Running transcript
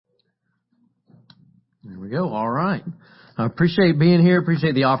we go. All right. I appreciate being here.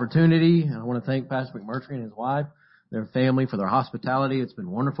 Appreciate the opportunity. I want to thank Pastor McMurtry and his wife, their family, for their hospitality. It's been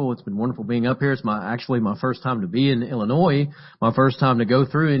wonderful. It's been wonderful being up here. It's actually my first time to be in Illinois, my first time to go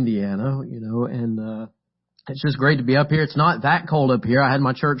through Indiana, and it's just great to be up here. It's not that cold up here. I had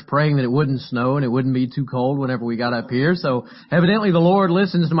my church praying that it wouldn't snow and it wouldn't be too cold whenever we got up here. So evidently the Lord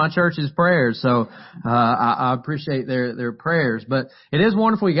listens to my church's prayers. So I appreciate their prayers. But it is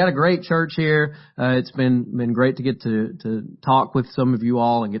wonderful. You got a great church here. It's been great to get to talk with some of you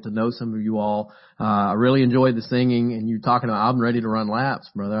all and get to know some of you all. I really enjoyed the singing, and you talking about, I'm ready to run laps,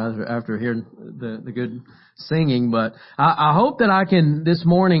 brother, after hearing the good singing. But I hope that I can this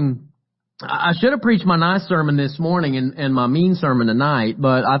morning. I should have preached my nice sermon this morning and my mean sermon tonight,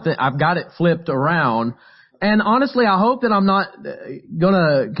 but I've got it flipped around. And honestly, I hope that I'm not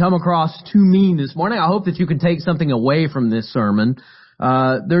gonna come across too mean this morning. I hope that you can take something away from this sermon.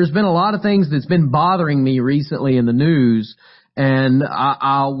 There's been a lot of things that's been bothering me recently in the news, and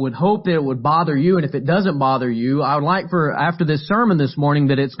I would hope that it would bother you. And if it doesn't bother you, I would like for after this sermon this morning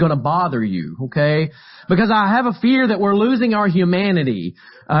that it's gonna bother you, okay? Because I have a fear that we're losing our humanity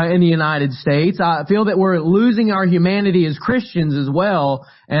in the United States. I feel that we're losing our humanity as Christians as well,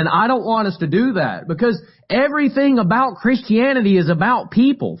 and I don't want us to do that, because everything about Christianity is about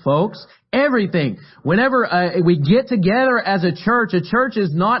people, folks. Everything. Whenever we get together as a church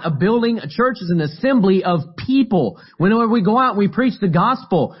is not a building. A church is an assembly of people. Whenever we go out and we preach the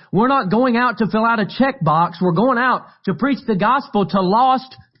gospel, we're not going out to fill out a checkbox. We're going out to preach the gospel to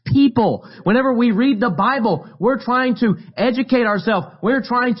lost people. Whenever we read the Bible, we're trying to educate ourselves. We're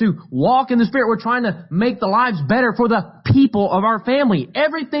trying to walk in the Spirit. We're trying to make the lives better for the people of our family.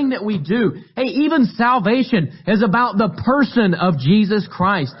 Everything that we do. Hey, even salvation is about the person of Jesus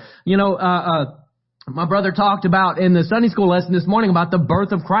Christ. My brother talked about in the Sunday school lesson this morning about the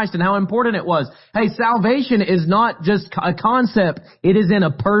birth of Christ and how important it was. Hey, salvation is not just a concept. It is in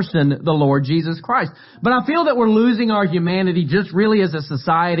a person, the Lord Jesus Christ. But I feel that we're losing our humanity just really as a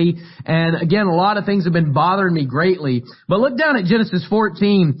society. And again, a lot of things have been bothering me greatly. But look down at Genesis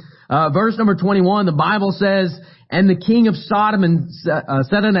 14, verse number 21. The Bible says, "And the king of Sodom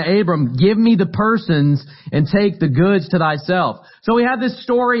said unto Abram, Give me the persons and take the goods to thyself." So we have this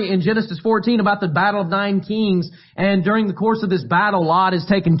story in Genesis 14 about the battle of 9 kings. And during the course of this battle, Lot is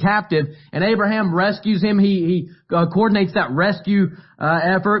taken captive, and Abraham rescues him. He coordinates that rescue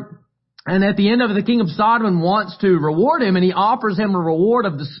effort. And at the end of it, the king of Sodom wants to reward him, and he offers him a reward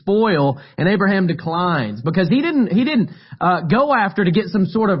of the spoil, and Abraham declines because he didn't go after to get some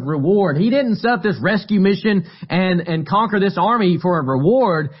sort of reward. He didn't set up this rescue mission and conquer this army for a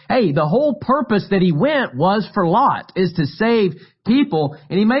reward. Hey, the whole purpose that he went was for Lot, is to save people.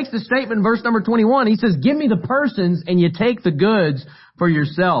 And he makes the statement in verse number 21. He says, "Give me the persons and you take the goods for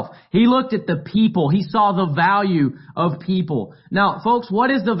yourself." He looked at the people. He saw the value of people. Now, folks,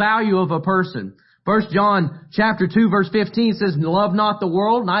 what is the value of a person? 1 John chapter 2 verse 15 says, "Love not the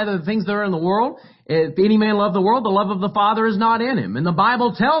world, neither the things that are in the world. If any man love the world, the love of the Father is not in him." And the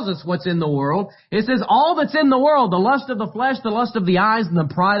Bible tells us what's in the world. It says all that's in the world, the lust of the flesh, the lust of the eyes, and the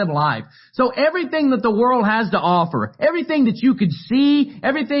pride of life. So everything that the world has to offer, everything that you could see,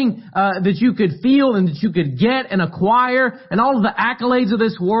 everything that you could feel and that you could get and acquire, and all of the accolades of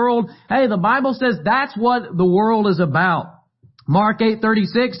this world, hey, the Bible says that's what the world is about. Mark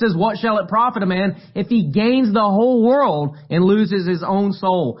 8:36 says, "What shall it profit a man if he gains the whole world and loses his own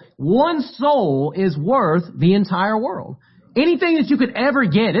soul?" One soul is worth the entire world. Anything that you could ever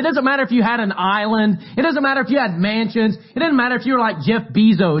get. It doesn't matter if you had an island. It doesn't matter if you had mansions. It doesn't matter if you were like Jeff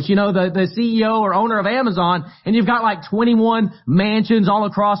Bezos, the CEO or owner of Amazon, and you've got like 21 mansions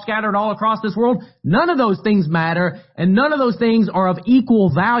scattered all across this world. None of those things matter, and none of those things are of equal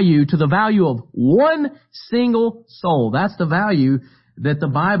value to the value of one single soul. That's the value that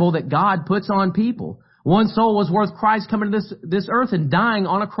that God puts on people. One soul was worth Christ coming to this earth and dying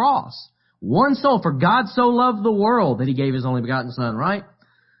on a cross. One soul, for God so loved the world that he gave his only begotten Son, right?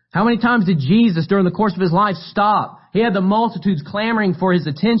 How many times did Jesus, during the course of his life, stop? He had the multitudes clamoring for his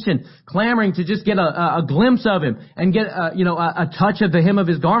attention, clamoring to just get a glimpse of him and get a touch of the hem of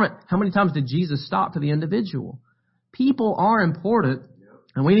his garment. How many times did Jesus stop for the individual? People are important,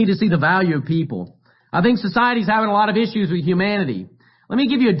 and we need to see the value of people. I think society's having a lot of issues with humanity. Let me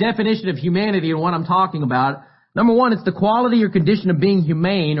give you a definition of humanity and what I'm talking about. Number one, it's the quality or condition of being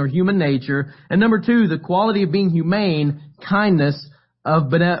humane or human nature. And number two, the quality of being humane, kindness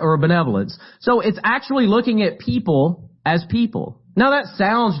or benevolence. So it's actually looking at people as people. Now that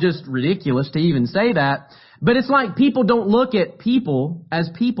sounds just ridiculous to even say that, but it's like people don't look at people as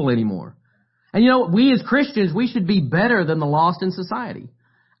people anymore. And we as Christians, we should be better than the lost in society.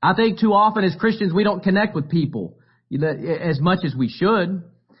 I think too often as Christians we don't connect with people as much as we should.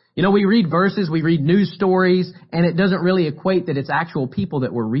 You know, we read verses, we read news stories, and it doesn't really equate that it's actual people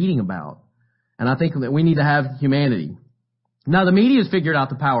that we're reading about. And I think that we need to have humanity. Now, the media's figured out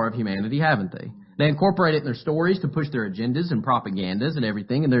the power of humanity, haven't they? They incorporate it in their stories to push their agendas and propagandas and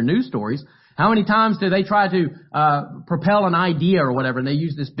everything in their news stories. How many times do they try to propel an idea or whatever, and they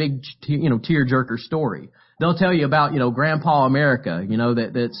use this big, tearjerker story? They'll tell you about, Grandpa America,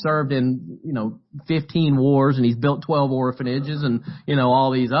 that served in, 15 wars, and he's built 12 orphanages and,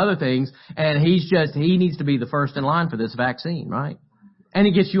 all these other things. And he needs to be the first in line for this vaccine, right? And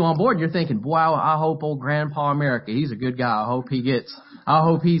he gets you on board. You're thinking, wow, I hope old Grandpa America, he's a good guy. I hope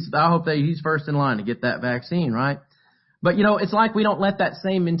that he's first in line to get that vaccine, right? But, it's like we don't let that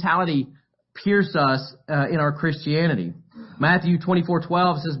same mentality pierce us in our Christianity. Matthew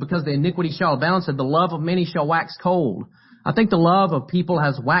 24:12 says, because the iniquity shall abound, said the love of many shall wax cold. I think the love of people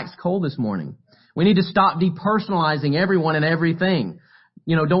has waxed cold this morning. We need to stop depersonalizing everyone and everything.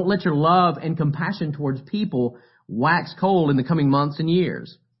 Don't let your love and compassion towards people wax cold in the coming months and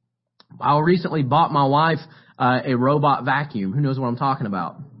years. I recently bought my wife a robot vacuum. Who knows what I'm talking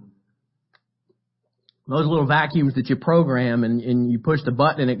about? Those little vacuums that you program and you push the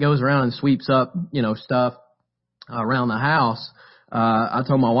button and it goes around and sweeps up, stuff around the house. I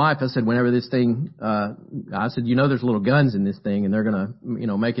told my wife, I said, whenever this thing, I said, there's little guns in this thing and they're going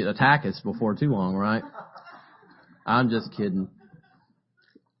to, make it attack us before too long, right? I'm just kidding.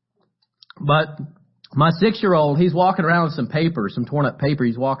 But my 6-year-old, he's walking around with some paper, some torn up paper.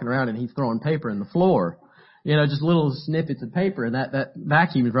 He's walking around and he's throwing paper in the floor, just little snippets of paper, and that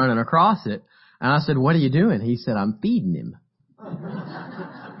vacuum is running across it. And I said, what are you doing? He said, I'm feeding him.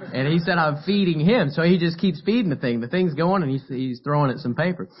 And he said, I'm feeding him. So he just keeps feeding the thing. The thing's going and he's throwing it some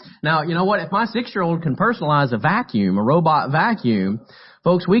paper. Now, you know what? If my 6-year-old can personalize a vacuum, a robot vacuum,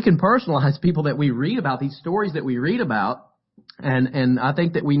 folks, we can personalize people that we read about, these stories that we read about. And I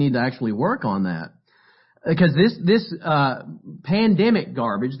think that we need to actually work on that. Because this pandemic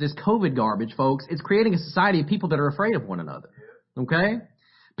garbage, this COVID garbage, folks, it's creating a society of people that are afraid of one another. Okay?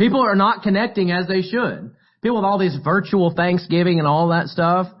 People are not connecting as they should. People with all this virtual Thanksgiving and all that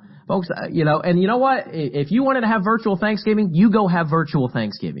stuff. Folks, and you know what? If you wanted to have virtual Thanksgiving, you go have virtual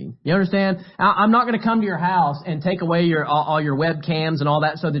Thanksgiving. You understand? I'm not going to come to your house and take away all your webcams and all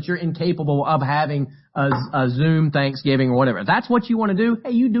that so that you're incapable of having a Zoom Thanksgiving or whatever. If that's what you want to do,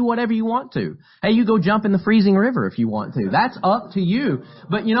 hey, you do whatever you want to. Hey, you go jump in the freezing river if you want to. That's up to you.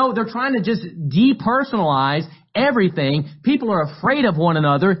 But they're trying to just depersonalize everything. People are afraid of one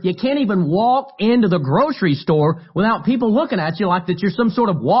another. You can't even walk into the grocery store without people looking at you like that you're some sort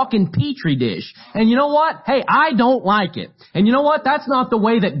of walking petri dish. And you know what? Hey, I don't like it. And you know what? That's not the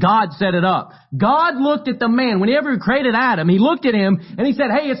way that God set it up. God looked at the man. Whenever He created Adam, He looked at him and He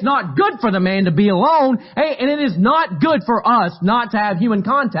said, hey, it's not good for the man to be alone. Hey, and it is not good for us not to have human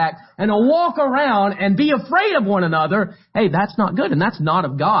contact and to walk around and be afraid of one another. Hey, that's not good, and that's not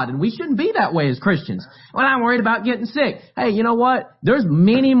of God. And we shouldn't be that way as Christians. When I'm worried about getting sick, hey, you know what? There's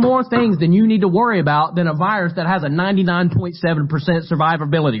many more things than you need to worry about than a virus that has a 99.7%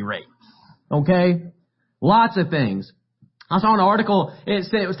 survivability rate. Okay? Lots of things. I saw an article,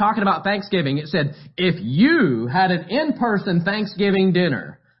 it was talking about Thanksgiving. It said, if you had an in-person Thanksgiving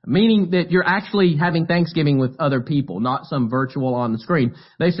dinner, meaning that you're actually having Thanksgiving with other people, not some virtual on the screen,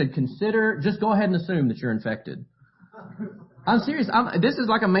 they said, just go ahead and assume that you're infected. I'm serious. This is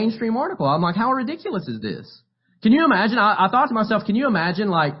like a mainstream article. I'm like, how ridiculous is this? Can you imagine? I thought to myself, can you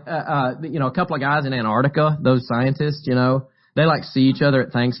imagine a couple of guys in Antarctica, those scientists, they see each other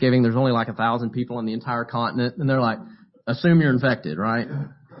at Thanksgiving. There's only 1,000 people on the entire continent, and they're like, assume you're infected, right?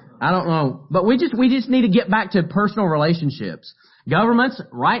 I don't know. But we just need to get back to personal relationships. Governments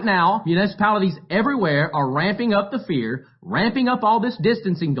right now, municipalities everywhere are ramping up the fear, ramping up all this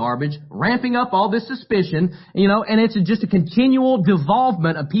distancing garbage, ramping up all this suspicion, and it's just a continual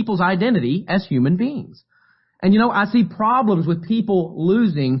devolvement of people's identity as human beings. And I see problems with people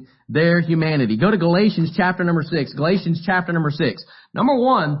losing their humanity. Go to Galatians chapter number 6. Galatians chapter number 6. Number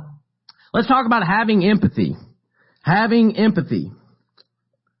 1, let's talk about having empathy. Having empathy.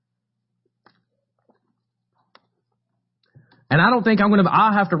 And I don't think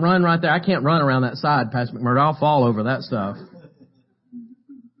I'll have to run right there. I can't run around that side, Pastor McMurdo. I'll fall over that stuff.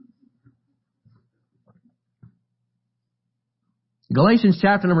 Galatians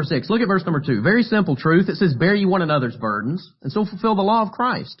chapter number 6. Look at verse number 2. Very simple truth. It says, bear ye one another's burdens, and so fulfill the law of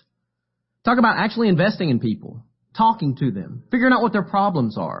Christ. Talk about actually investing in people, talking to them, figuring out what their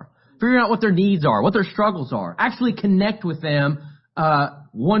problems are, figuring out what their needs are, what their struggles are. Actually connect with them,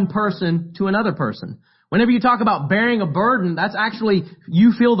 one person to another person. Whenever you talk about bearing a burden, that's actually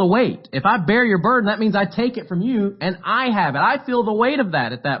you feel the weight. If I bear your burden, that means I take it from you and I have it. I feel the weight of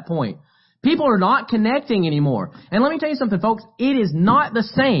that at that point. People are not connecting anymore. And let me tell you something, folks. It is not the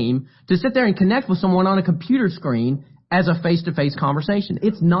same to sit there and connect with someone on a computer screen as a face-to-face conversation.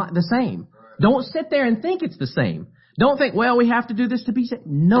 It's not the same. Don't sit there and think it's the same. Don't think, well, we have to do this to be safe.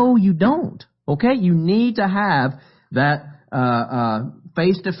 No, you don't. Okay? You need to have that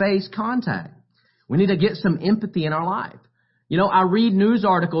face-to-face contact. We need to get some empathy in our life. You know, I read news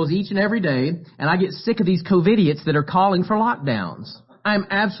articles each and every day, and I get sick of these COVIDiots that are calling for lockdowns. I'm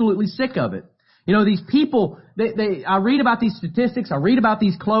absolutely sick of it. You know, these people, I read about these statistics, I read about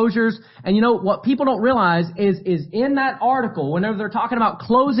these closures, and you know, what people don't realize is in that article, whenever they're talking about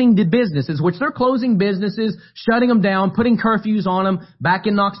closing the businesses, which they're closing businesses, shutting them down, putting curfews on them back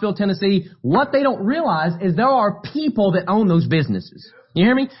in Knoxville, Tennessee, what they don't realize is there are people that own those businesses. You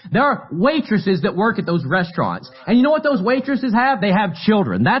hear me? There are waitresses that work at those restaurants. And you know what those waitresses have? They have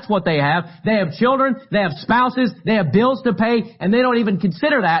children. That's what they have. They have children, they have spouses, they have bills to pay, and they don't even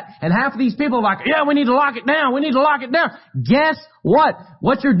consider that. And half of these people are like, yeah, we need to lock it down. We need to lock it down. Guess what?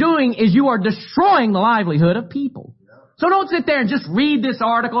 What you're doing is you are destroying the livelihood of people. So don't sit there and just read this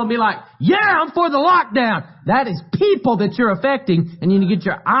article and be like, yeah, I'm for the lockdown. That is people that you're affecting, and you need to get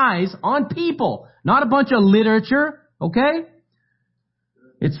your eyes on people, not a bunch of literature, okay?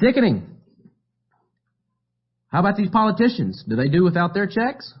 It's sickening. How about these politicians? Do they do without their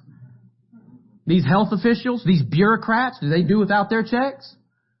checks? These health officials, these bureaucrats, do they do without their checks?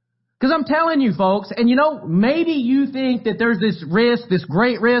 Because I'm telling you folks, and you know, maybe you think that there's this risk, this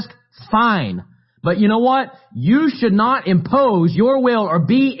great risk, fine. But you know what? You should not impose your will or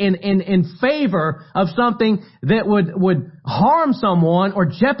be in favor of something that would harm someone or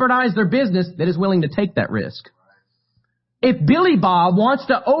jeopardize their business that is willing to take that risk. If Billy Bob wants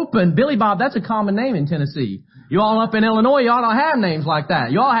to open, Billy Bob, that's a common name in Tennessee. You all up in Illinois, y'all don't have names like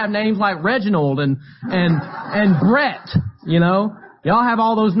that. Y'all have names like Reginald and Brett, you know. Y'all have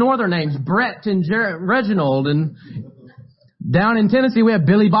all those northern names, Brett and Reginald, and down in Tennessee we have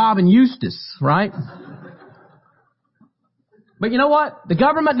Billy Bob and Eustace, right? But you know what? The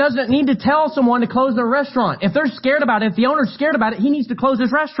government doesn't need to tell someone to close their restaurant. If they're scared about it, if the owner's scared about it, he needs to close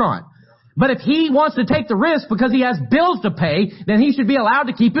his restaurant. But if he wants to take the risk because he has bills to pay, then he should be allowed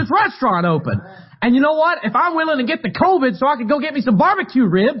to keep his restaurant open. And you know what? If I'm willing to get the COVID so I can go get me some barbecue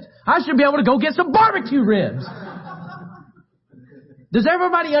ribs, I should be able to go get some barbecue ribs. Does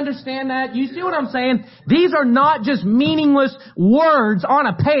everybody understand that? You see what I'm saying? These are not just meaningless words on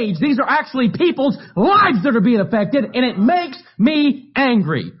a page. These are actually people's lives that are being affected, and it makes me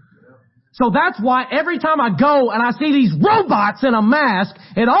angry. So that's why every time I go and I see these robots in a mask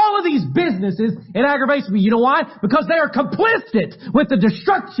at all of these businesses, it aggravates me. You know why? Because they are complicit with the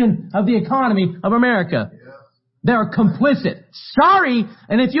destruction of the economy of America. They are complicit. Sorry.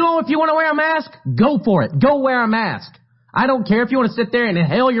 And if you want to wear a mask, go for it. Go wear a mask. I don't care if you want to sit there and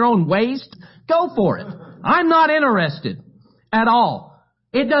inhale your own waste. Go for it. I'm not interested at all.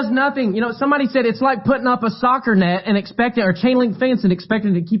 It does nothing. You know, somebody said it's like putting up a soccer net and expecting, or chain link fence and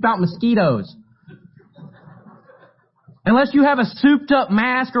expecting to keep out mosquitoes. Unless you have a souped up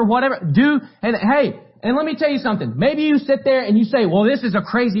mask or whatever, and let me tell you something. Maybe you sit there and you say, well, this is a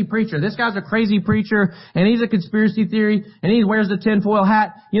crazy preacher. This guy's a crazy preacher and he's a conspiracy theory and he wears the tinfoil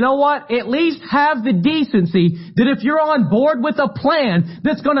hat. You know what? At least have the decency that if you're on board with a plan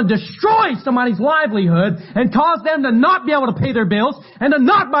that's going to destroy somebody's livelihood and cause them to not be able to pay their bills and to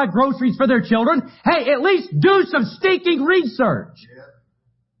not buy groceries for their children, hey, at least do some stinking research.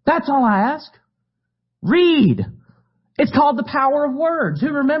 That's all I ask. Read. It's called The Power of Words.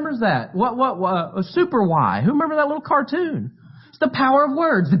 Who remembers that? Super Y. Who remembers that little cartoon? It's the power of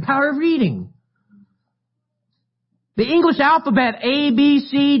words, the power of reading. The English alphabet, A, B,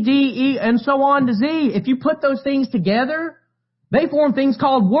 C, D, E, and so on to Z. If you put those things together, they form things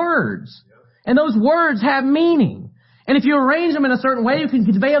called words. And those words have meaning. And if you arrange them in a certain way, you can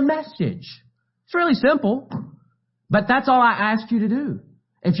convey a message. It's really simple. But that's all I ask you to do.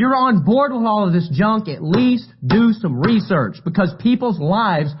 If you're on board with all of this junk, at least do some research, because people's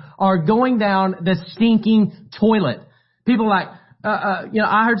lives are going down the stinking toilet. People are like,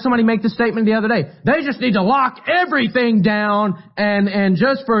 I heard somebody make this statement the other day. They just need to lock everything down and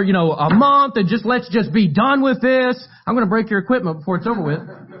just for, a month and let's just be done with this. I'm going to break your equipment before it's over with.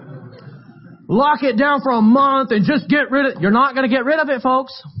 Lock it down for a month and just get rid of it. You're not going to get rid of it,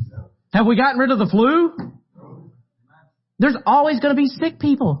 folks. Have we gotten rid of the flu? There's always going to be sick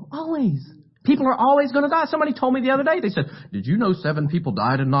people. Always. People are always going to die. Somebody told me the other day, they said, did you know 7 people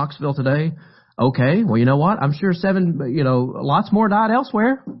died in Knoxville today? Okay, well, you know what? I'm sure 7, lots more died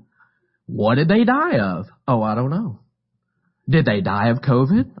elsewhere. What did they die of? Oh, I don't know. Did they die of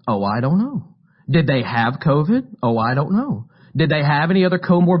COVID? Oh, I don't know. Did they have COVID? Oh, I don't know. Did they have any other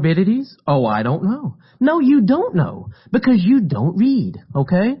comorbidities? Oh, I don't know. No, you don't know because you don't read,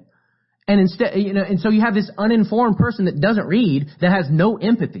 okay? And instead, and so you have this uninformed person that doesn't read, that has no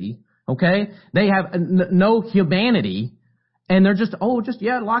empathy, okay? They have no humanity, and they're just,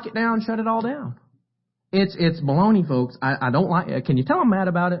 lock it down, shut it all down. It's baloney, folks. I don't like it. Can you tell I'm mad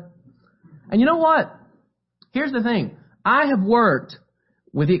about it? And you know what? Here's the thing. I have worked,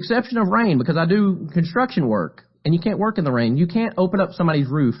 with the exception of rain, because I do construction work, and you can't work in the rain. You can't open up somebody's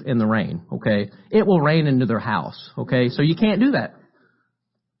roof in the rain, okay? It will rain into their house, okay? So you can't do that.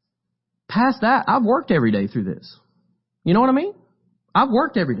 Past that, I've worked every day through this. You know what I mean? I've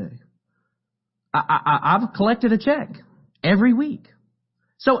worked every day. I've collected a check every week.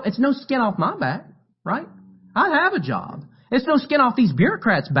 So it's no skin off my back, right? I have a job. It's no skin off these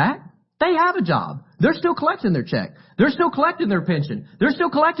bureaucrats' back. They have a job. They're still collecting their check. They're still collecting their pension. They're still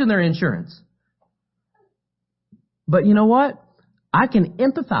collecting their insurance. But you know what? I can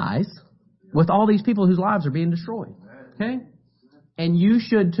empathize with all these people whose lives are being destroyed. Okay? And you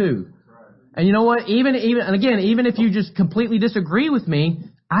should too. And you know what? Even if you just completely disagree with me,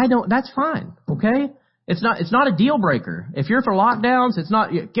 that's fine. Okay? It's not a deal breaker. If you're for lockdowns, it's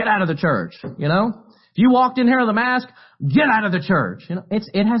not, get out of the church, you know? If you walked in here with a mask, get out of the church. You know,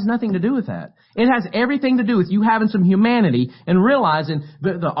 it has nothing to do with that. It has everything to do with you having some humanity and realizing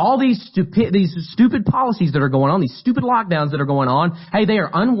all these stupid policies that are going on, these stupid lockdowns that are going on, hey, they are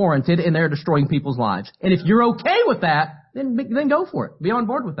unwarranted and they're destroying people's lives. And if you're okay with that, then go for it. Be on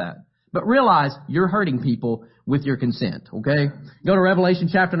board with that. But realize you're hurting people with your consent, okay? Go to Revelation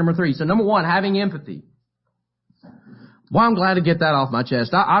chapter number 3. So number 1, having empathy. Well, I'm glad to get that off my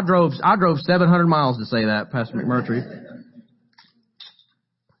chest. I drove 700 miles to say that, Pastor McMurtry.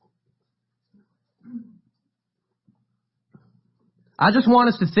 I just want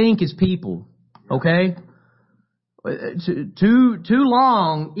us to think as people, okay? Too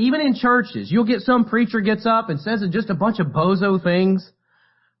long, even in churches, you'll get some preacher gets up and says just a bunch of bozo things,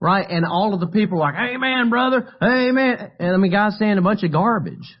 right? And all of the people are like, amen, brother, amen. And guy's saying a bunch of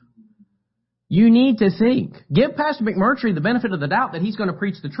garbage. You need to think. Give Pastor McMurtry the benefit of the doubt that he's going to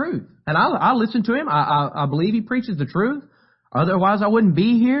preach the truth. And I listen to him. I believe he preaches the truth. Otherwise, I wouldn't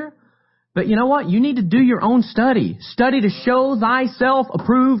be here. But you know what? You need to do your own study. Study to show thyself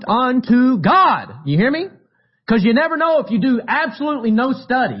approved unto God. You hear me? Because you never know, if you do absolutely no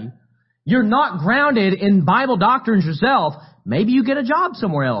study, you're not grounded in Bible doctrines yourself. Maybe you get a job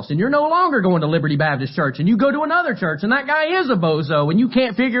somewhere else and you're no longer going to Liberty Baptist Church and you go to another church and that guy is a bozo and you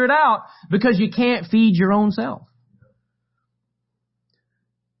can't figure it out because you can't feed your own self.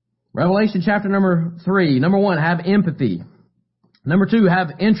 Revelation chapter number 3. Number 1, have empathy. Number 2,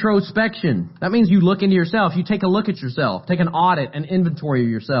 have introspection. That means you look into yourself. You take a look at yourself. Take an audit, an inventory of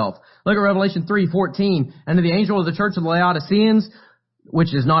yourself. Look at Revelation 3:14. And to the angel of the church of the Laodiceans,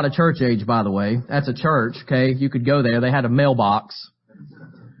 which is not a church age, by the way. That's a church, okay? You could go there. They had a mailbox.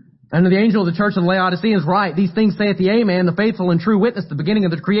 And to the angel of the church of the Laodiceans write, these things saith the Amen, the faithful and true witness, the beginning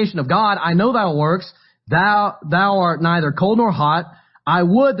of the creation of God. I know thy works. Thou art neither cold nor hot. I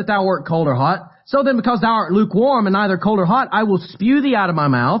would that thou wert cold or hot. So then, because thou art lukewarm and neither cold or hot, I will spew thee out of my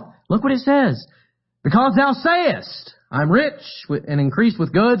mouth. Look what it says. Because thou sayest, I'm rich and increased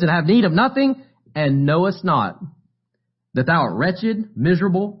with goods and have need of nothing, and knowest not that thou art wretched,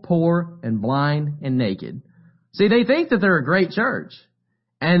 miserable, poor, and blind, and naked. See, they think that they're a great church.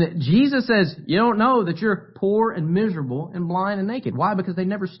 And Jesus says, you don't know that you're poor and miserable and blind and naked. Why? Because they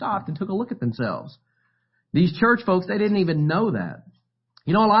never stopped and took a look at themselves. These church folks, they didn't even know that.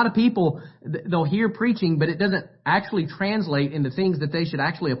 You know, a lot of people, they'll hear preaching, but it doesn't actually translate into things that they should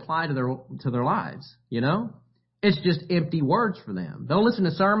actually apply to their lives, you know? It's just empty words for them. They'll listen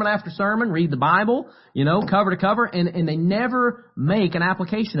to sermon after sermon, read the Bible, you know, cover to cover, and they never make an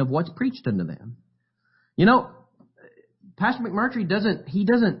application of what's preached unto them. You know, Pastor McMurtry doesn't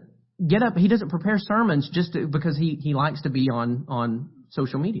get up, he doesn't prepare sermons just because he likes to be on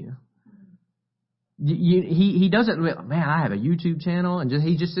social media. He doesn't, man, I have a YouTube channel, and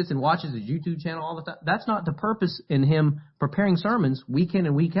he just sits and watches his YouTube channel all the time. That's not the purpose in him preparing sermons week in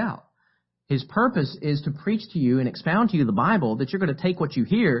and week out. His purpose is to preach to you and expound to you the Bible, that you're going to take what you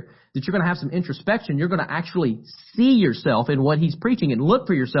hear, that you're going to have some introspection, you're going to actually see yourself in what he's preaching and look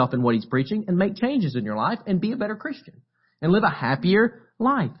for yourself in what he's preaching and make changes in your life and be a better Christian and live a happier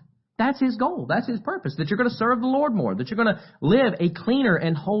life. That's his goal. That's his purpose, that you're going to serve the Lord more, that you're going to live a cleaner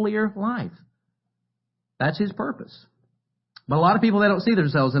and holier life. That's his purpose. But a lot of people, they don't see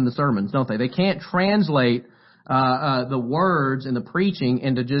themselves in the sermons, don't they? They can't translate the words and the preaching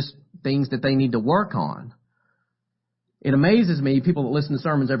into just things that they need to work on. It amazes me, people that listen to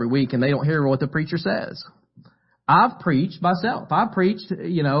sermons every week and they don't hear what the preacher says. I've preached myself. I've preached,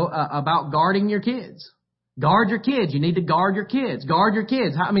 about guarding your kids. Guard your kids. You need to guard your kids. Guard your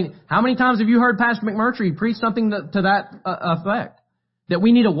kids. How many times have you heard Pastor McMurtry preach something to that effect? That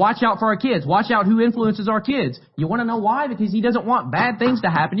we need to watch out for our kids. Watch out who influences our kids. You want to know why? Because he doesn't want bad things to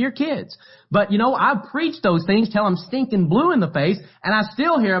happen to your kids. But, I've preached those things till I'm stinking blue in the face, and I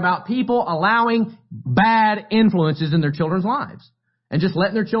still hear about people allowing bad influences in their children's lives. And just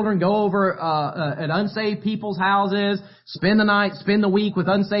letting their children go over at unsaved people's houses, spend the night, spend the week with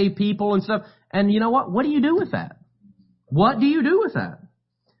unsaved people and stuff. And you know what? What do you do with that? What do you do with that?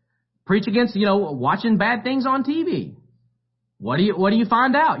 Preach against, watching bad things on TV. What do you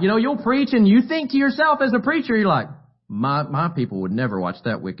find out? You'll preach and you think to yourself as a preacher, you're like, my people would never watch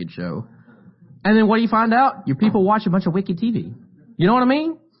that wicked show. And then what do you find out? Your people watch a bunch of wicked TV. You know what I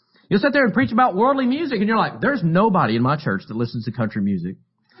mean? You'll sit there and preach about worldly music and you're like, there's nobody in my church that listens to country music.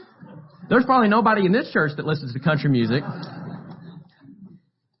 There's probably nobody in this church that listens to country music.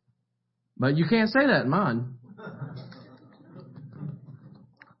 But you can't say that in mine.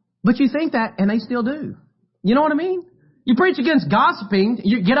 But you think that, and they still do. You know what I mean? You preach against gossiping,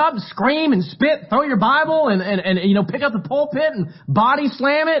 you get up and scream and spit, throw your Bible and pick up the pulpit and body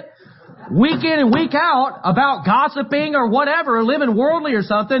slam it week in and week out about gossiping or whatever, or living worldly or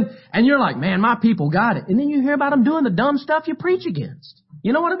something, and you're like, man, my people got it. And then you hear about them doing the dumb stuff you preach against.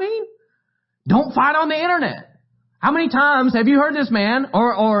 You know what I mean? Don't fight on the internet. How many times have you heard this man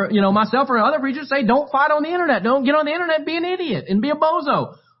or myself or other preachers say, don't fight on the internet. Don't get on the internet and be an idiot and be a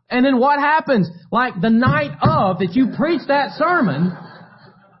bozo. And then what happens? Like the night of that you preach that sermon,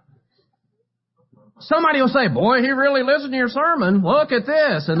 somebody will say, boy, he really listened to your sermon. Look at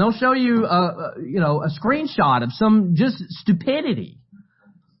this. And they'll show you, a screenshot of some just stupidity.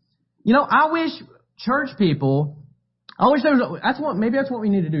 I wish church people, that's what we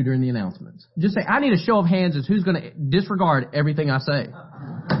need to do during the announcements. Just say, I need a show of hands as who's going to disregard everything I say.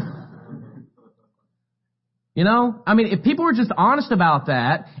 If people were just honest about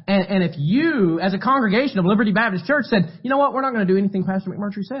that, and if you, as a congregation of Liberty Baptist Church, said, you know what, we're not going to do anything Pastor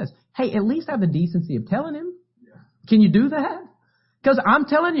McMurtry says. Hey, at least have the decency of telling him. Can you do that? Because I'm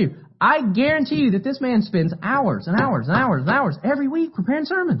telling you, I guarantee you that this man spends hours and hours and hours and hours every week preparing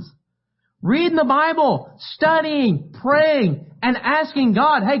sermons. Reading the Bible, studying, praying, and asking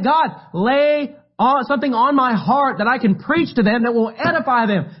God, hey God, lay something on my heart that I can preach to them that will edify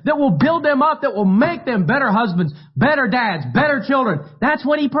them, that will build them up, that will make them better husbands, better dads, better children. That's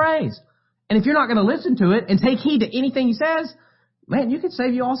what he prays. And if you're not going to listen to it and take heed to anything he says, man, you could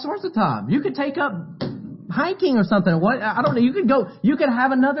save you all sorts of time. You could take up hiking or something. What? I don't know. You could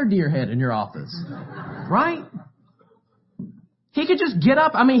have another deer head in your office. Right? He could just get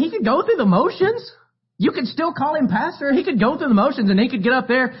up. He could go through the motions. You could still call him pastor. He could go through the motions and he could get up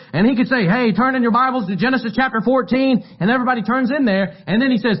there and he could say, hey, turn in your Bibles to Genesis chapter 14. And everybody turns in there. And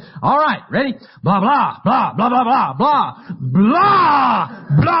then he says, all right, ready? Blah, blah, blah, blah, blah, blah, blah, blah,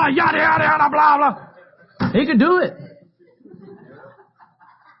 blah, yada, yada, yada, blah, blah. He could do it.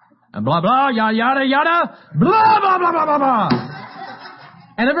 And blah, blah, yada, yada, yada, blah, blah, blah, blah, blah, blah.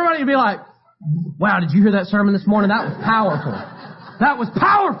 And everybody would be like, wow, did you hear that sermon this morning? That was powerful. That was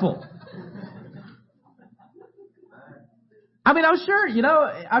powerful. I'm sure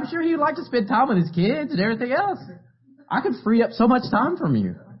he would like to spend time with his kids and everything else. I could free up so much time from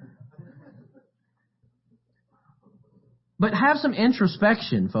you. But have some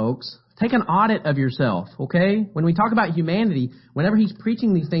introspection, folks. Take an audit of yourself, okay? When we talk about humanity, whenever he's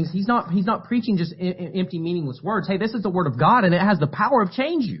preaching these things, he's not preaching just empty, meaningless words. Hey, this is the Word of God, and it has the power of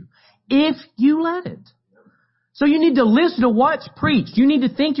change you if you let it. So you need to listen to what's preached. You need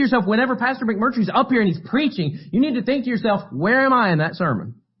to think to yourself, whenever Pastor McMurtry's up here and he's preaching, you need to think to yourself, where am I in that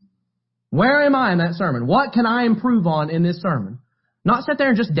sermon? Where am I in that sermon? What can I improve on in this sermon? Not sit there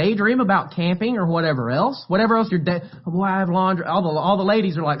and just daydream about camping or whatever else. Whatever else boy, I have laundry. All the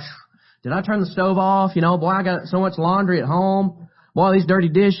ladies are like, did I turn the stove off? Boy, I got so much laundry at home. Boy, these dirty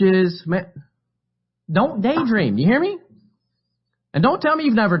dishes. Man. Don't daydream. You hear me? And don't tell me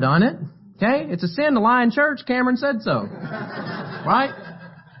you've never done it. Okay? It's a sin to lie in church. Cameron said so. Right?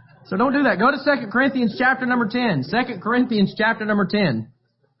 So don't do that. Go to 2 Corinthians chapter number 10. 2 Corinthians chapter number 10.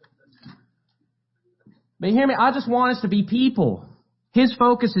 But you hear me? I just want us to be people. His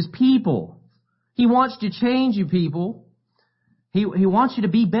focus is people. He wants to change you people. He wants you to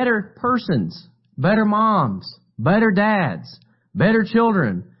be better persons, better moms, better dads, better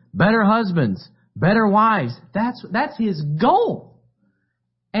children, better husbands, better wives. That's his goal.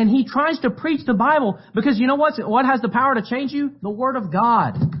 And he tries to preach the Bible because you know what has the power to change you? The Word of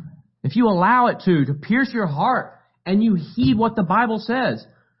God. if you allow it to pierce your heart and you heed what the Bible says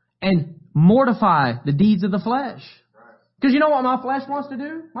and mortify the deeds of the flesh. Because you know what my flesh wants to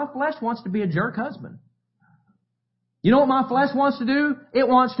do? My flesh wants to be a jerk husband. You know what my flesh wants to do? It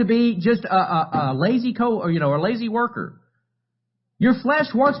wants to be just a lazy or a lazy worker. Your flesh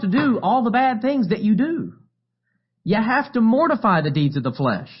wants to do all the bad things that you do. You have to mortify the deeds of the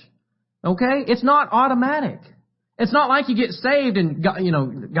flesh. Okay? It's not automatic. It's not like you get saved and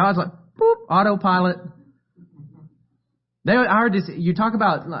God's like, boop, autopilot. I heard this. You talk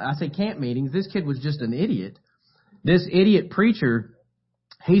about, I say camp meetings. This kid was just an idiot. This idiot preacher,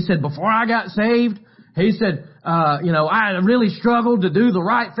 he said, before I got saved, he said, I really struggled to do the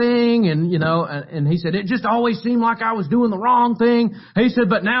right thing. And he said, it just always seemed like I was doing the wrong thing. He said,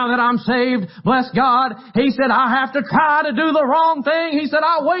 but now that I'm saved, bless God, he said, I have to try to do the wrong thing. He said,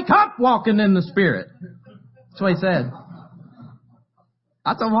 I wake up walking in the Spirit. That's what he said.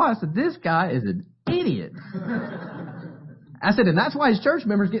 I told him, I said, this guy is an idiot. I said, and that's why his church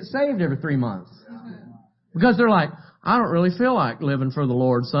members get saved every 3 months. Because they're like, I don't really feel like living for the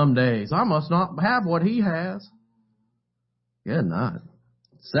Lord some days. I must not have what he has. Good night.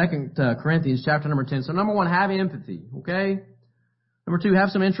 2 Corinthians chapter number 10. So number 1, have empathy. Okay? Number 2, have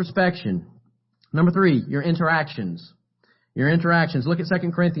some introspection. Number 3, your interactions. Your interactions. Look at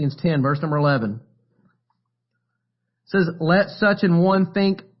 2 Corinthians 10, verse number 11. It says, let such an one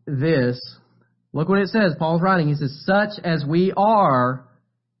think this. Look what it says. Paul's writing. He says, such as we are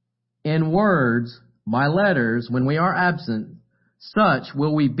in words by letters when we are absent, such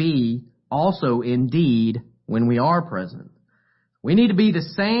will we be also in deed when we are present. We need to be the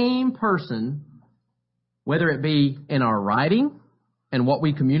same person, whether it be in our writing and what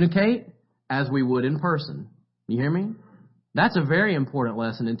we communicate, as we would in person. You hear me? That's a very important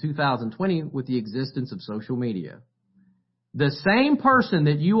lesson in 2020 with the existence of social media. The same person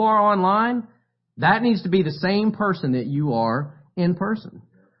that you are online, that needs to be the same person that you are in person.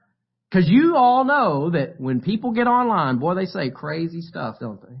 Because you all know that when people get online, boy, they say crazy stuff,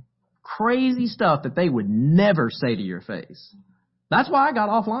 don't they? Crazy stuff that they would never say to your face. That's why I got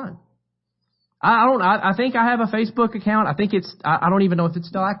offline. I think I have a Facebook account. I don't even know if it's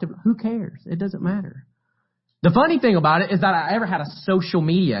still active. Who cares? It doesn't matter. The funny thing about it is that I ever had a social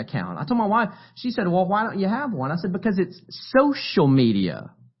media account. I told my wife, she said, well, why don't you have one? I said, because it's social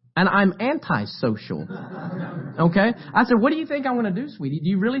media. And I'm antisocial. Okay? I said, what do you think I'm going to do, sweetie? Do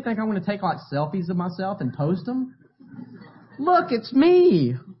you really think I'm going to take like selfies of myself and post them? Look, it's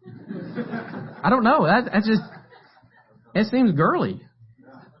me. I don't know. That's just, it seems girly.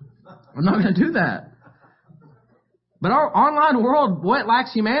 I'm not going to do that. But our online world, boy, it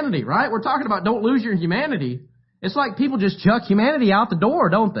lacks humanity, right? We're talking about don't lose your humanity. It's like people just chuck humanity out the door,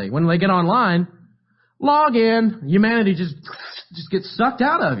 don't they? When they get online, log in, humanity just gets sucked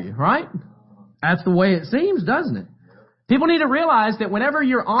out of you, right? That's the way it seems, doesn't it? People need to realize that whenever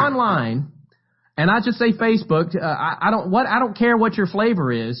you're online, and I just say Facebook, I don't care what your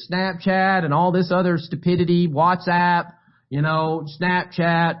flavor is, Snapchat and all this other stupidity, WhatsApp,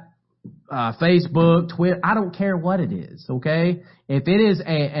 Snapchat, Facebook, Twitter, I don't care what it is, okay? If it is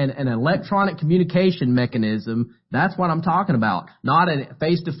an electronic communication mechanism, that's what I'm talking about, not a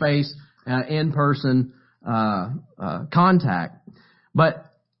face-to-face, in-person contact. But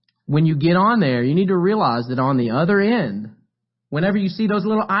when you get on there, you need to realize that on the other end, whenever you see those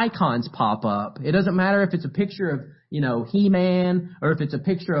little icons pop up, it doesn't matter if it's a picture of, He-Man, or if it's a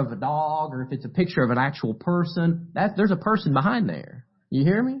picture of a dog, or if it's a picture of an actual person. There's a person behind there. You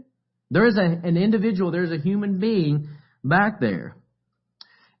hear me? There is an individual, there's a human being back there.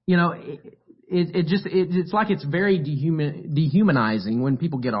 It's like it's very dehumanizing when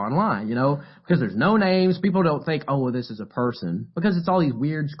people get online, because there's no names. People don't think, oh, well, this is a person, because it's all these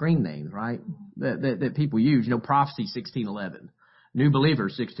weird screen names, right? That people use, Prophecy 1611, New Believer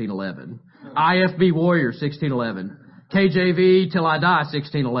 1611, IFB Warrior 1611, KJV Till I Die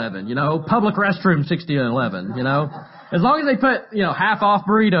 1611, Public Restroom 1611, As long as they put, half off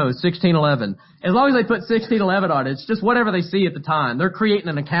burritos 1611, as long as they put 1611 on it, it's just whatever they see at the time. They're creating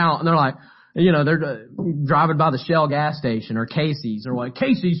an account and they're like, they're driving by the Shell gas station or Casey's or like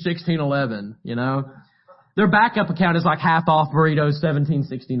Casey's 1611, Their backup account is like half off burritos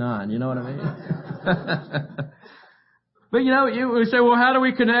 1769, you know what I mean? But you say, well, how do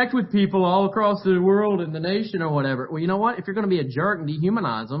we connect with people all across the world and the nation or whatever? Well, you know what? If you're going to be a jerk and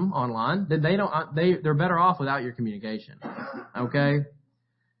dehumanize them online, then they're better off without your communication. Okay?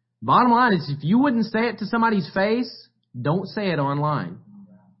 Bottom line is, if you wouldn't say it to somebody's face, don't say it online.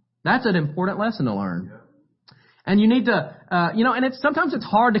 That's an important lesson to learn. And you need to, and sometimes it's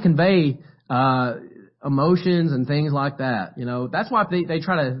hard to convey, emotions and things like that. You know, that's why they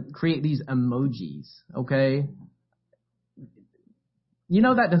try to create these emojis, okay? You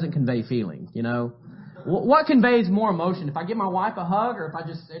know that doesn't convey feeling, you know? What conveys more emotion? If I give my wife a hug or if I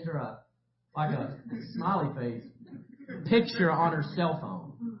just send her a smiley face picture on her cell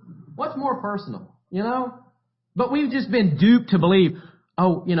phone? What's more personal, you know? But we've just been duped to believe,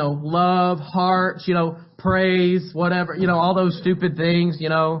 oh, you know, love, hearts, you know, praise, whatever, you know, all those stupid things, you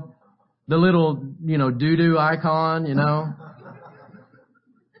know, the little, you know, doo-doo icon, you know,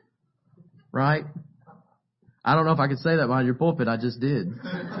 right? I don't know if I could say that behind your pulpit. I just did.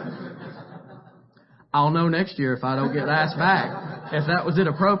 I'll know next year if I don't get asked back if that was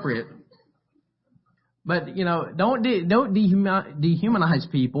inappropriate. But, you know, don't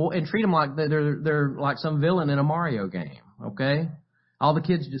dehumanize people and treat them like they're like some villain in a Mario game, okay? All the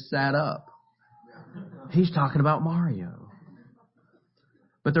kids just sat up. He's talking about Mario.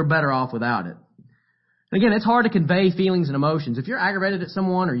 But they're better off without it. And again, it's hard to convey feelings and emotions. If you're aggravated at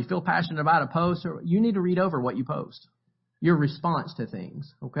someone or you feel passionate about a post, you need to read over what you post. Your response to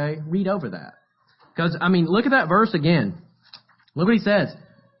things, okay? Read over that. Because, I mean, look at that verse again. Look what he says.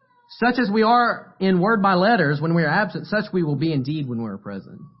 Such as we are in word by letters when we are absent, such we will be indeed when we are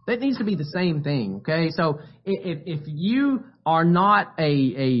present. That needs to be the same thing, okay? So if you are not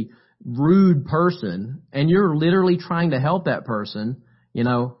a rude person and you're literally trying to help that person, you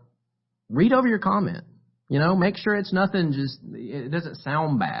know, read over your comment. You know, make sure it's nothing it doesn't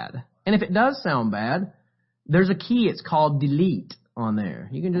sound bad. And if it does sound bad, there's a key. It's called delete on there.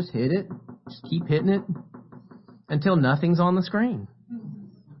 You can just hit it. Just keep hitting it until nothing's on the screen.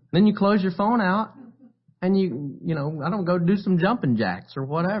 Then you close your phone out and you know, I don't go do some jumping jacks or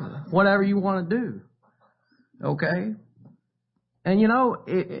whatever you want to do. Okay? And you know,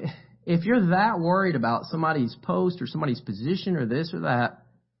 if you're that worried about somebody's post or somebody's position or this or that,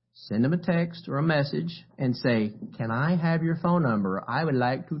 send them a text or a message and say, can I have your phone number? I would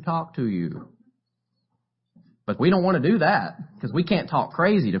like to talk to you. But we don't want to do that because we can't talk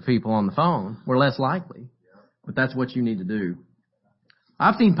crazy to people on the phone. We're less likely. But that's what you need to do.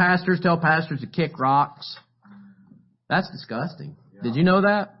 I've seen pastors tell pastors to kick rocks. That's disgusting. Did you know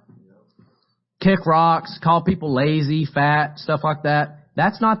that? Kick rocks, call people lazy, fat, stuff like that.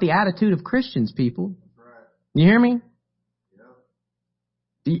 That's not the attitude of Christians, people. You hear me?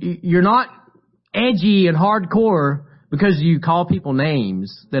 You're not edgy and hardcore because you call people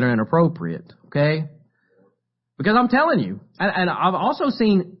names that are inappropriate, okay? Because I'm telling you, and I've also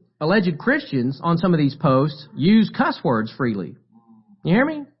seen alleged Christians on some of these posts use cuss words freely. You hear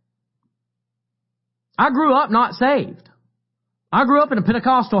me? I grew up not saved. I grew up in a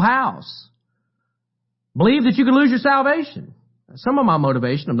Pentecostal house. Believe that you can lose your salvation. Some of my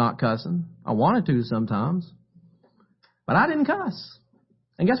motivation of not cussing, I wanted to sometimes, but I didn't cuss.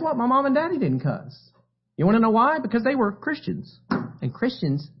 And guess what? My mom and daddy didn't cuss. You want to know why? Because they were Christians. And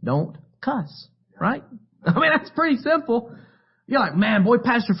Christians don't cuss, right? I mean, that's pretty simple. You're like, man, boy,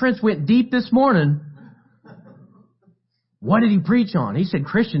 Pastor Fritz went deep this morning. What did he preach on? He said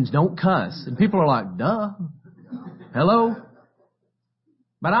Christians don't cuss. And people are like, duh. Hello?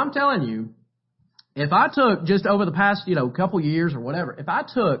 But I'm telling you, if I took just over the past, couple years or whatever, if I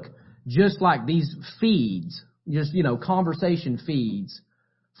took just like these feeds, just, conversation feeds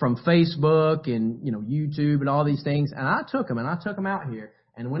from Facebook and, YouTube and all these things, and I took them out here,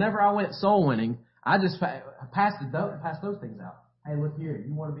 and whenever I went soul winning, I just passed those things out. Hey, look here,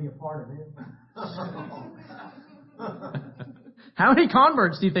 you want to be a part of this? How many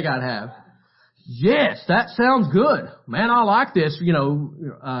converts do you think I'd have? Yes, that sounds good. Man, I like this,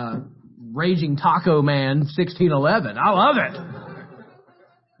 Raging Taco Man 1611. I love it.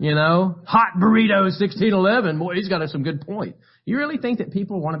 Hot Burrito 1611. Boy, he's got some good point. You really think that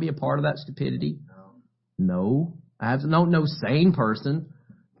people want to be a part of that stupidity? No. No sane person.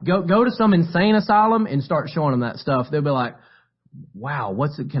 Go to some insane asylum and start showing them that stuff. They'll be like, wow,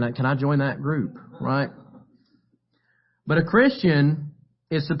 can I join that group? Right? But a Christian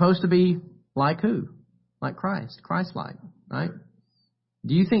is supposed to be like who? Like Christ. Christ-like, right?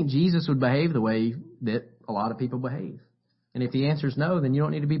 Do you think Jesus would behave the way that a lot of people behave? And if the answer is no, then you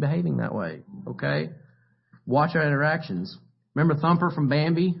don't need to be behaving that way, okay? Watch our interactions. Remember Thumper from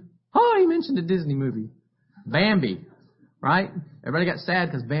Bambi? Oh, he mentioned a Disney movie. Bambi, right? Everybody got sad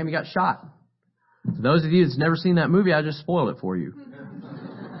because Bambi got shot. For those of you that's never seen that movie, I just spoiled it for you.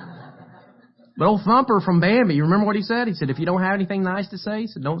 But old Thumper from Bambi, you remember what he said? He said, if you don't have anything nice to say, he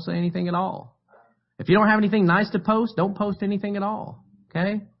said, don't say anything at all. If you don't have anything nice to post, don't post anything at all.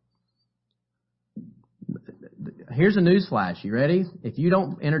 Okay? Here's a news flash. You ready? If you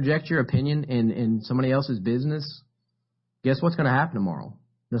don't interject your opinion in somebody else's business, guess what's going to happen tomorrow?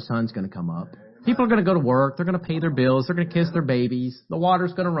 The sun's going to come up. People are going to go to work. They're going to pay their bills. They're going to kiss their babies. The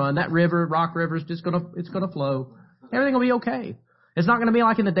water's going to run. That river, Rock River, is just it's going to flow. Everything will be okay. It's not going to be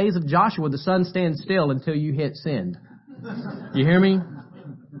like in the days of Joshua, the sun stands still until you hit send. You hear me?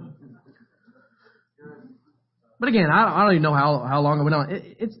 But again, I don't even know how long it went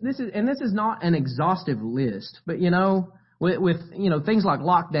on. This is not an exhaustive list, but with things like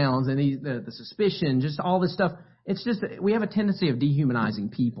lockdowns and the suspicion, just all this stuff. It's just we have a tendency of dehumanizing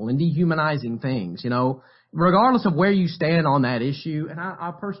people and dehumanizing things. Regardless of where you stand on that issue, and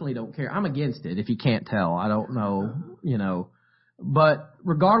I personally don't care. I'm against it. If you can't tell, I don't know. But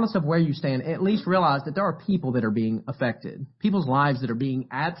regardless of where you stand, at least realize that there are people that are being affected. People's lives that are being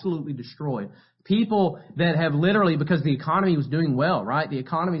absolutely destroyed. People that have literally, because the economy was doing well, right? The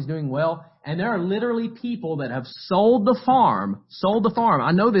economy is doing well. And there are literally people that have sold the farm.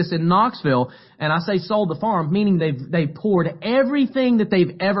 I know this in Knoxville, and I say sold the farm, meaning they've poured everything that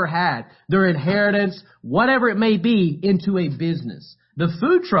they've ever had, their inheritance, whatever it may be, into a business. The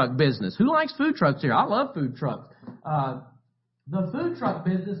food truck business. Who likes food trucks here? I love food trucks. The food truck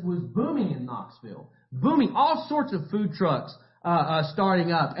business was booming in Knoxville. Booming. All sorts of food trucks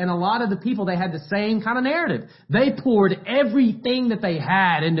starting up. And a lot of the people, they had the same kind of narrative. They poured everything that they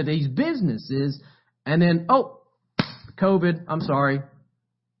had into these businesses. And then, COVID, I'm sorry.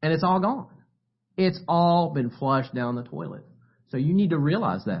 And it's all gone. It's all been flushed down the toilet. So you need to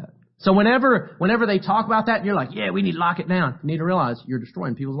realize that. So whenever they talk about that, you're like, yeah, we need to lock it down. You need to realize you're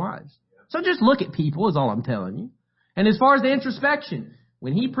destroying people's lives. So just look at people is all I'm telling you. And as far as the introspection,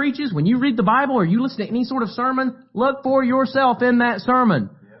 when he preaches, when you read the Bible or you listen to any sort of sermon, look for yourself in that sermon.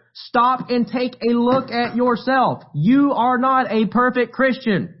 Stop and take a look at yourself. You are not a perfect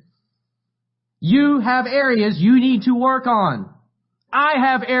Christian. You have areas you need to work on. I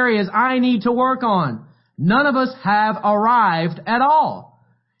have areas I need to work on. None of us have arrived at all.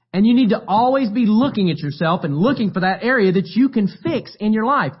 And you need to always be looking at yourself and looking for that area that you can fix in your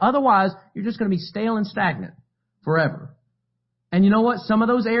life. Otherwise, you're just going to be stale and stagnant forever. And you know what? Some of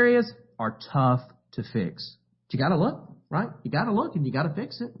those areas are tough to fix. But you got to look, right? You got to look and you got to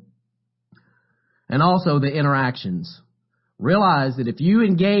fix it. And also the interactions. Realize that if you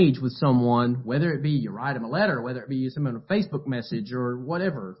engage with someone, whether it be you write them a letter, whether it be you send them a Facebook message or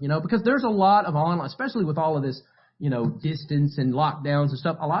whatever, because there's a lot of online, especially with all of this, distance and lockdowns and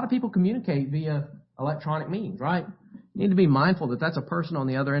stuff, a lot of people communicate via electronic means, right? You need to be mindful that that's a person on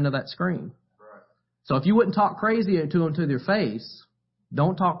the other end of that screen. Right. So if you wouldn't talk crazy to them to their face,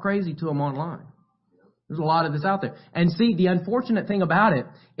 don't talk crazy to them online. There's a lot of this out there. And see, the unfortunate thing about it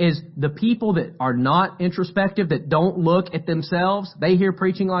is the people that are not introspective, that don't look at themselves, they hear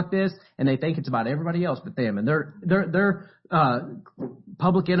preaching like this and they think it's about everybody else but them. And they're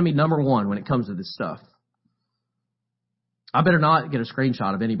public enemy number one when it comes to this stuff. I better not get a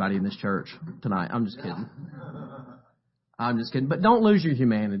screenshot of anybody in this church tonight. I'm just kidding. I'm just kidding. But don't lose your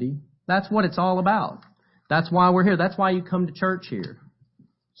humanity. That's what it's all about. That's why we're here. That's why you come to church here.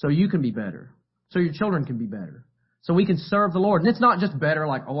 So you can be better. So your children can be better. So we can serve the Lord. And it's not just better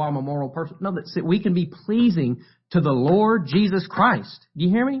like, oh, I'm a moral person. No, that's it. We can be pleasing to the Lord Jesus Christ. Do you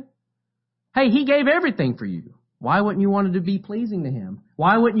hear me? Hey, He gave everything for you. Why wouldn't you want to be pleasing to Him?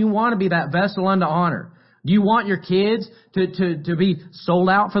 Why wouldn't you want to be that vessel unto honor? Do you want your kids to be sold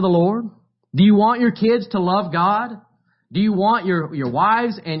out for the Lord? Do you want your kids to love God? Do you want your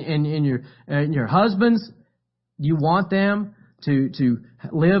wives and your husbands? Do you want them to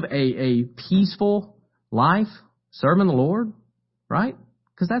live a peaceful life serving the Lord? Right?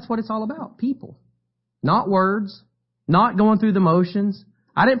 Because that's what it's all about. People. Not words. Not going through the motions.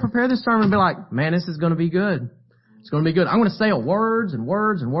 I didn't prepare this sermon and be like, man, this is going to be good. It's going to be good. I'm going to say words and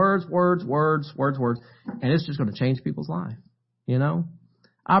words and words. And it's just going to change people's life.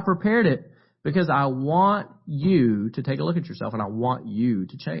 I prepared it because I want you to take a look at yourself and I want you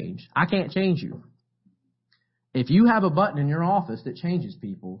to change. I can't change you. If you have a button in your office that changes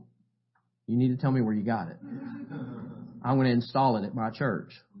people, you need to tell me where you got it. I'm going to install it at my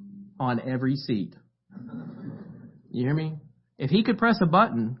church on every seat. You hear me? If He could press a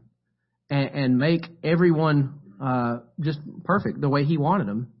button and make everyone just perfect the way He wanted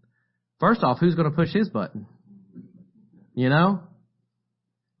them, first off, who's going to push His button? Because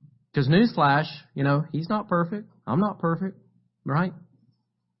newsflash, He's not perfect. I'm not perfect, right?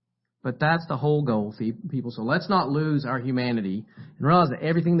 But that's the whole goal, people. So let's not lose our humanity and realize that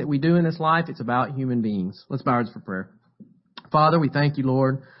everything that we do in this life, it's about human beings. Let's bow our heads for prayer. Father, we thank You,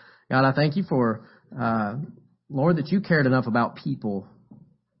 Lord. God, I thank You for, Lord, that You cared enough about people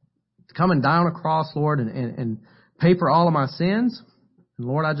to come and die on a cross, Lord, and pay for all of my sins. And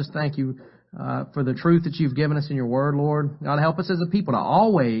Lord, I just thank You for the truth that You've given us in Your word, Lord. God, help us as a people to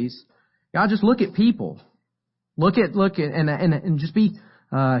always God, just look at people. Look at and just be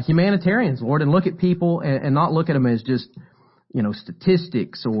humanitarians, Lord, and look at people and not look at them as just,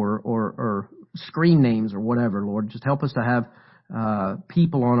 statistics or screen names or whatever, Lord. Just help us to have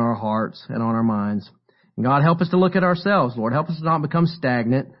people on our hearts and on our minds. And God, help us to look at ourselves, Lord. Help us to not become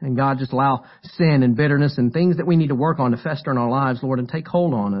stagnant. And God, just allow sin and bitterness and things that we need to work on to fester in our lives, Lord, and take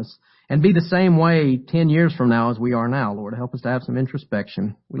hold on us. And be the same way 10 years from now as we are now, Lord. Help us to have some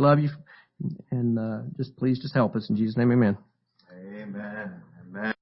introspection. We love you. And please help us. In Jesus' name, amen. Amen. Amen.